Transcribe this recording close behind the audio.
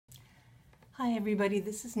Hi everybody,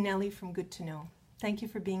 this is Nellie from Good to Know. Thank you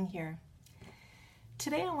for being here.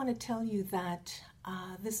 Today I want to tell you that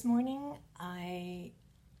this morning I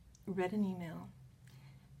read an email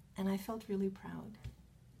and I felt really proud.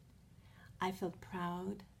 I felt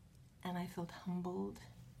proud and I felt humbled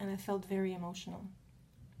and I felt very emotional.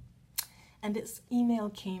 And this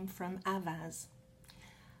email came from Avaaz.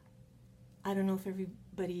 I don't know if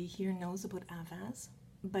everybody here knows about Avaaz,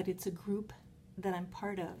 but it's a group that I'm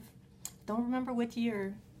part of. Don't remember what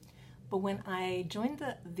year, but when I joined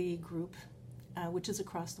the group, which is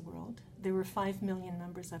across the world, there were 5 million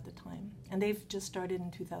members at the time, and they've just started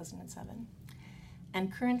in 2007.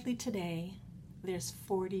 And currently today, there's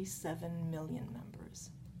 47 million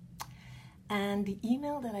members. And the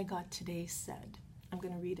email that I got today said, I'm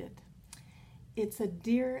going to read it. It's a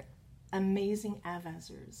dear, amazing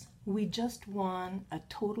Avaazers. We just won a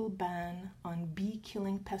total ban on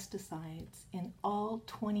bee-killing pesticides in all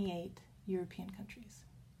 28 European countries.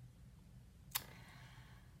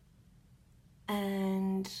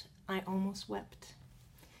 And I almost wept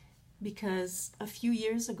because a few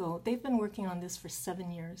years ago, they've been working on this for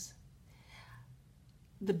 7 years.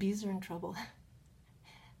 The bees are in trouble.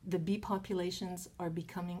 The bee populations are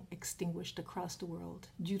becoming extinguished across the world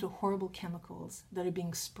due to horrible chemicals that are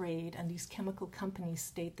being sprayed, and these chemical companies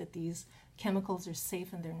state that these chemicals are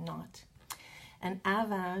safe and they're not. And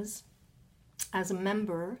Avaaz, as a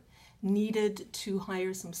member, needed to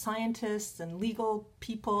hire some scientists and legal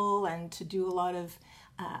people and to do a lot of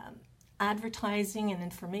advertising and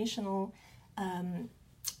informational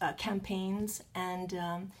campaigns, and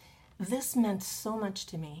this meant so much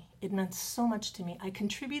to me. It meant so much to me. I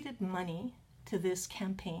contributed money to this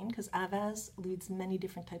campaign because Avaaz leads many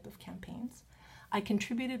different types of campaigns. I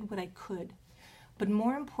contributed what I could, but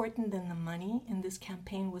more important than the money in this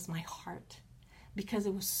campaign was my heart, because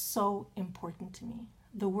it was so important to me.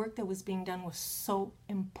 The work that was being done was so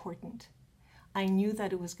important. I knew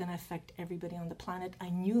that it was going to affect everybody on the planet. I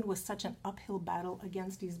knew it was such an uphill battle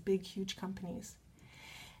against these big, huge companies.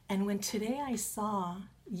 And when today I saw,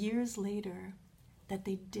 years later, that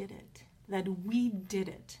they did it, that we did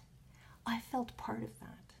it, I felt part of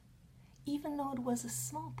that. Even though it was a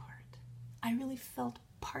small part, I really felt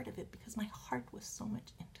part of it because my heart was so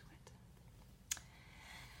much into it.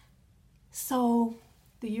 So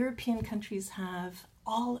the European countries have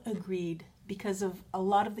all agreed, because of a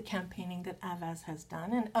lot of the campaigning that Avaaz has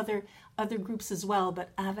done, and other groups as well, but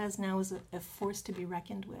Avaaz now is a force to be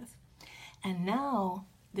reckoned with. And now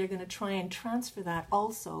they're going to try and transfer that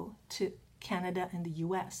also to Canada and the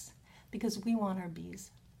US, because we want our bees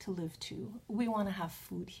to live too. We want to have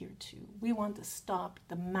food here too. We want to stop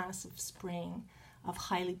the massive spraying of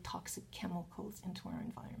highly toxic chemicals into our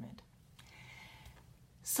environment.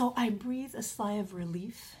 So I breathe a sigh of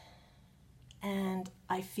relief, and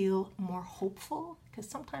I feel more hopeful, because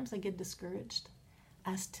sometimes I get discouraged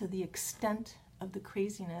as to the extent of the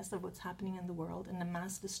craziness of what's happening in the world and the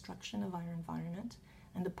mass destruction of our environment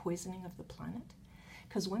and the poisoning of the planet.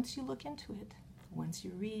 Because once you look into it, once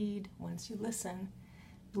you read, once you listen,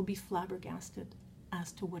 you'll be flabbergasted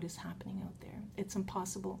as to what is happening out there. It's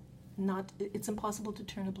impossible to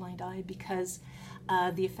turn a blind eye, because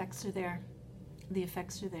the effects are there. The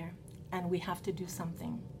effects are there, and we have to do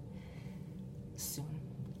something soon,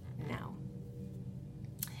 now.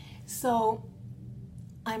 So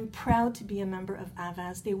I'm proud to be a member of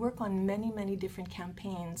Avaaz. They work on many, many different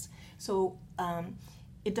campaigns. So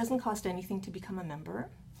it doesn't cost anything to become a member.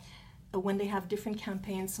 When they have different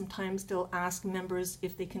campaigns, sometimes they'll ask members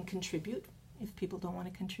if they can contribute. If people don't want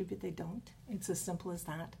to contribute, they don't. It's as simple as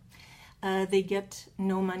that. They get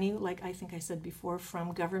no money, like I think I said before,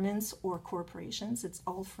 from governments or corporations. It's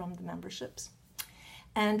all from the memberships.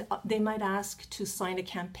 And they might ask to sign a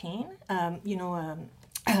campaign, to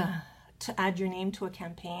add your name to a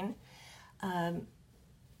campaign, and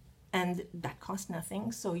that costs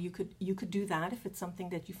nothing. So you could do that if it's something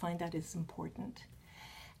that you find that is important.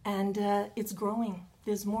 And it's growing.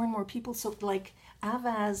 There's more and more people. So like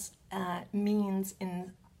Avaaz means,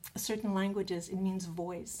 in certain languages, it means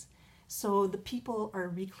voice. So the people are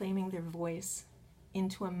reclaiming their voice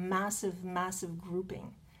into a massive, massive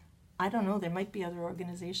grouping. I don't know, there might be other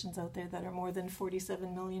organizations out there that are more than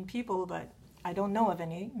 47 million people, but I don't know of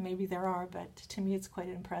any. Maybe there are, but to me it's quite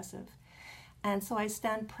impressive. And so I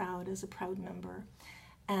stand proud as a proud member,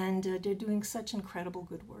 and they're doing such incredible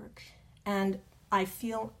good work. And I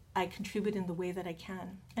feel I contribute in the way that I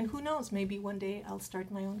can. And who knows, maybe one day I'll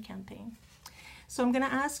start my own campaign. So I'm going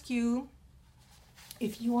to ask you,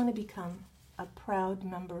 if you want to become a proud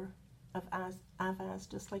member of Avaaz,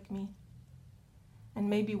 just like me, and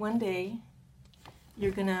maybe one day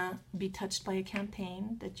You're going to be touched by a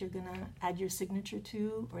campaign that you're going to add your signature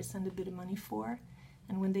to or send a bit of money for.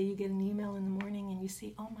 And one day you get an email in the morning and you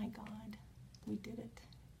see, oh my God, we did it.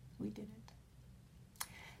 We did it.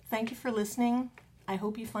 Thank you for listening. I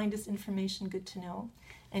hope you find this information good to know.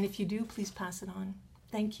 And if you do, please pass it on.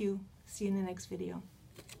 Thank you. See you in the next video.